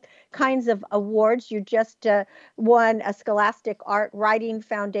all the kinds of awards. You just won a Scholastic Art Writing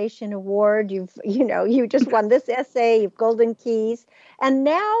Foundation Award. You just won this essay, you've Golden Keys. And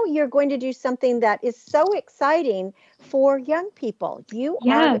now you're going to do something that is so exciting for young people. You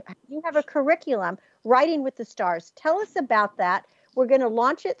have a curriculum, Writing with the Stars. Tell us about that. We're going to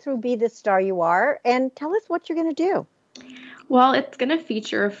launch it through Be the Star You Are, and tell us what you're going to do. Well, it's going to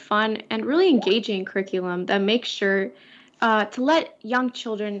feature a fun and really engaging curriculum that makes sure to let young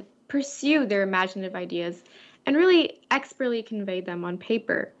children pursue their imaginative ideas and really expertly convey them on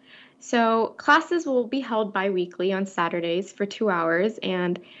paper. So classes will be held bi-weekly on Saturdays for 2 hours,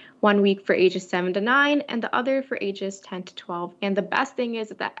 and 1 week for ages 7 to 9 and the other for ages 10 to 12. And the best thing is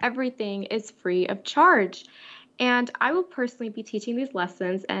that everything is free of charge. And I will personally be teaching these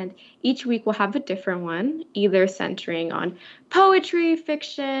lessons, and each week we'll have a different one, either centering on poetry,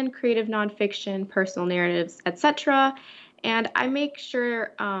 fiction, creative nonfiction, personal narratives, etc. And I make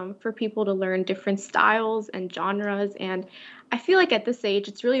sure for people to learn different styles and genres. And I feel like at this age,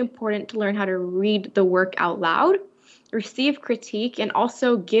 it's really important to learn how to read the work out loud, receive critique, and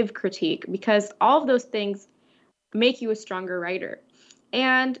also give critique, because all of those things make you a stronger writer.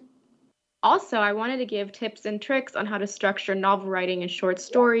 And also, I wanted to give tips and tricks on how to structure novel writing and short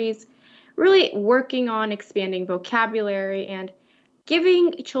stories, really working on expanding vocabulary and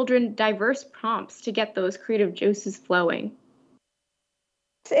giving children diverse prompts to get those creative juices flowing.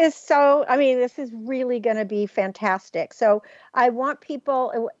 This is really going to be fantastic. So I want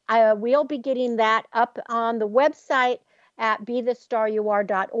people, we'll be getting that up on the website at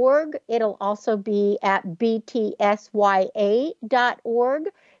bethestaryouare.org. It'll also be at btsya.org.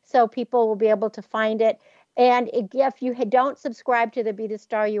 So people will be able to find it. And if you don't subscribe to the Be the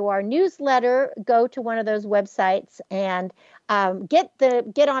Star You Are newsletter, go to one of those websites and get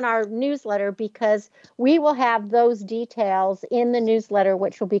on our newsletter, because we will have those details in the newsletter,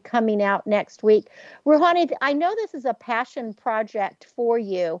 which will be coming out next week. Ruhani, I know this is a passion project for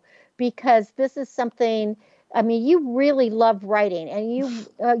you, because this is something. You really love writing, and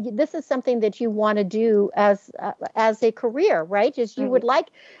this is something that you want to do as a career, right? You would like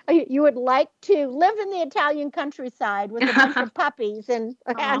to live in the Italian countryside with a bunch of puppies and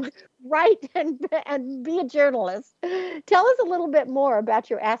write and be a journalist. Tell us a little bit more about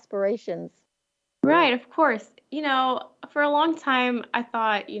your aspirations. Right, of course. For a long time, I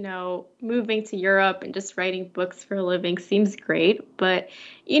thought, moving to Europe and just writing books for a living seems great. But,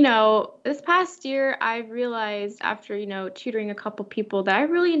 this past year, I've realized after, tutoring a couple people that I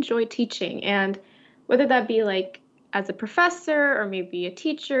really enjoy teaching. And whether that be like as a professor or maybe a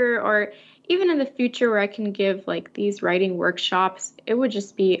teacher, or even in the future where I can give like these writing workshops, it would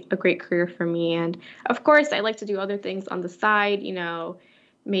just be a great career for me. And of course, I like to do other things on the side,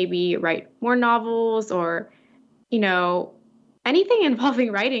 maybe write more novels or, anything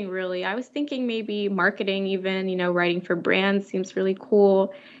involving writing, really. I was thinking maybe marketing, even, writing for brands seems really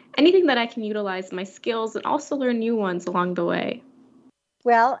cool. Anything that I can utilize my skills and also learn new ones along the way.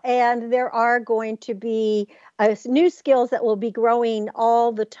 Well, and there are going to be new skills that will be growing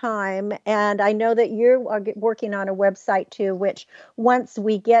all the time. And I know that you are working on a website too, which once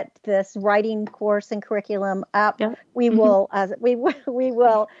we get this writing course and curriculum up, we will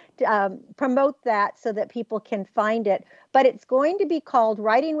promote that so that people can find it. But it's going to be called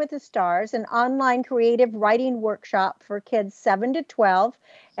Writing with the Stars, an online creative writing workshop for kids 7 to 12.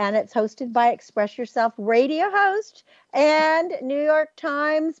 And it's hosted by Express Yourself radio host and New York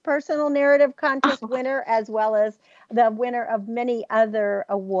Times Personal Narrative Contest winner, as well as the winner of many other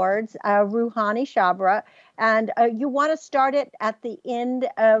awards, Ruhani Chhabra. And you want to start it at the end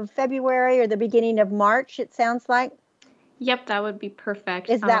of February or the beginning of March, it sounds like? Yep, that would be perfect.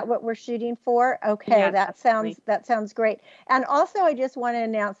 Is that what we're shooting for? Okay, yeah, that sounds great. And also, I just want to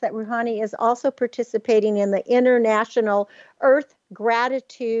announce that Ruhani is also participating in the International Earth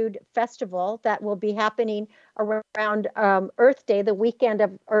gratitude festival that will be happening around Earth Day, the weekend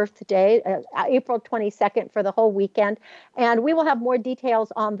of Earth Day, April 22nd for the whole weekend. And we will have more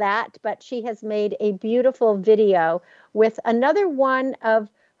details on that, but she has made a beautiful video with another one of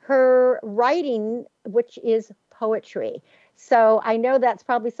her writing, which is poetry. So I know that's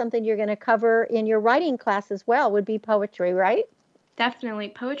probably something you're going to cover in your writing class as well, would be poetry, right? Definitely.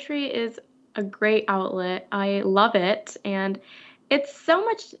 Poetry is a great outlet. I love it. And it's so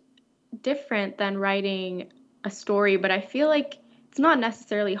much different than writing a story, but I feel like it's not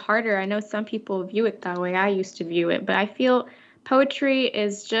necessarily harder. I know some people view it that way. I used to view it, but I feel poetry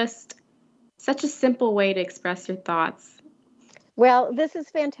is just such a simple way to express your thoughts. Well, this is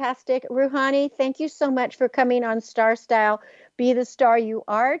fantastic. Ruhani, thank you so much for coming on Star Style, Be the Star You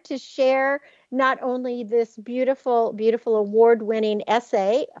Are, to share not only this beautiful, beautiful award-winning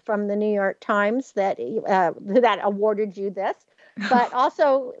essay from the New York Times that awarded you this, but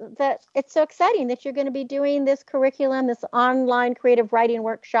also that it's so exciting that you're going to be doing this curriculum, this online creative writing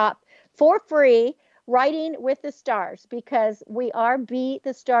workshop for free, Writing with the Stars, because we are Be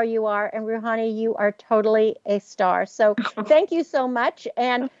the Star You Are, and Ruhani, you are totally a star. So thank you so much,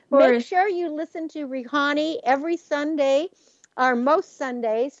 and make sure you listen to Ruhani every Sunday, or most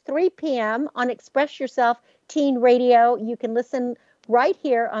Sundays, 3 p.m. on Express Yourself Teen Radio. You can listen right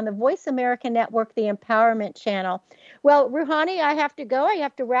here on the Voice America Network, the Empowerment Channel. Well, Ruhani, I have to go. I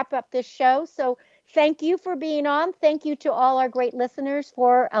have to wrap up this show. So thank you for being on. Thank you to all our great listeners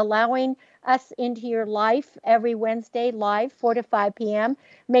for allowing us into your life every Wednesday live, 4 to 5 p.m.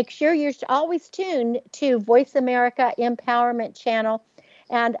 Make sure you're always tuned to Voice America Empowerment Channel.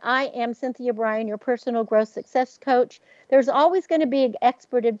 And I am Cynthia Brian, your personal growth success coach. There's always going to be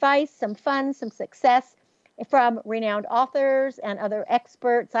expert advice, some fun, some success from renowned authors and other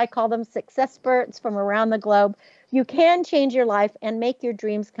experts. I call them success-perts from around the globe. You can change your life and make your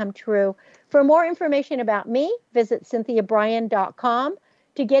dreams come true. For more information about me, visit CynthiaBrian.com.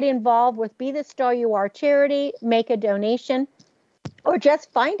 To get involved with Be the Star You Are charity, make a donation, or just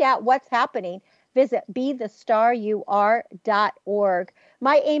find out what's happening, visit BeTheStarYouAre.org.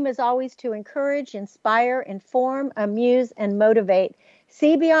 My aim is always to encourage, inspire, inform, amuse, and motivate.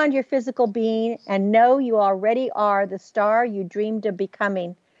 See beyond your physical being and know you already are the star you dreamed of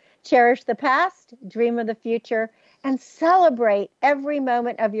becoming. Cherish the past, dream of the future, and celebrate every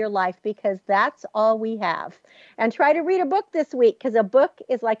moment of your life, because that's all we have. And try to read a book this week, because a book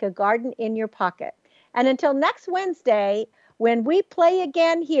is like a garden in your pocket. And until next Wednesday, when we play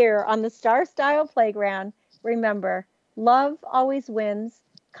again here on the Star Style Playground, remember, love always wins,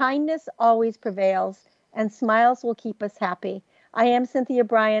 kindness always prevails, and smiles will keep us happy. I am Cynthia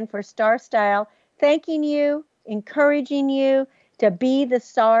Brian for Star Style, thanking you, encouraging you to be the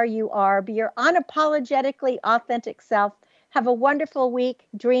star you are. Be your unapologetically authentic self. Have a wonderful week.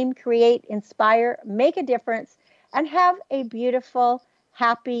 Dream, create, inspire, make a difference, and have a beautiful,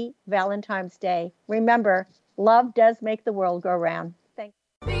 happy Valentine's Day. Remember, love does make the world go round. Thank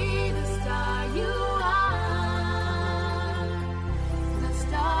you. Be the star you are. The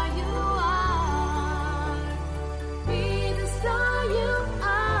star you are. Be the star you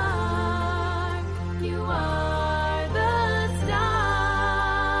are. You are the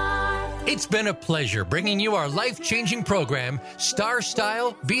star. It's been a pleasure bringing you our life-changing program, Star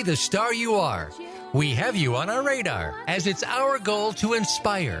Style, Be the Star You Are. We have you on our radar, as it's our goal to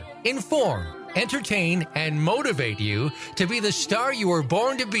inspire, inform, entertain, and motivate you to be the star you were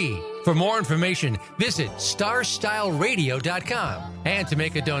born to be. For more information, visit starstyleradio.com. And to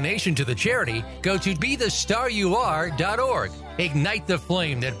make a donation to the charity, go to BeTheStarYouAre.org. Ignite the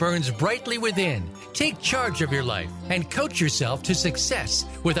flame that burns brightly within. Take charge of your life and coach yourself to success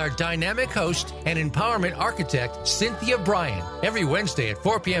with our dynamic host and empowerment architect, Cynthia Brian, every Wednesday at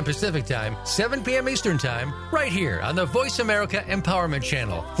 4 p.m. Pacific Time, 7 p.m. Eastern Time, right here on the Voice America Empowerment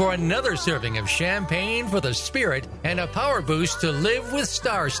Channel for another serving of champagne for the spirit and a power boost to live with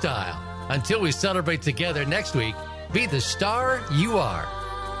Star Style. Until we celebrate together next week, be the star you are.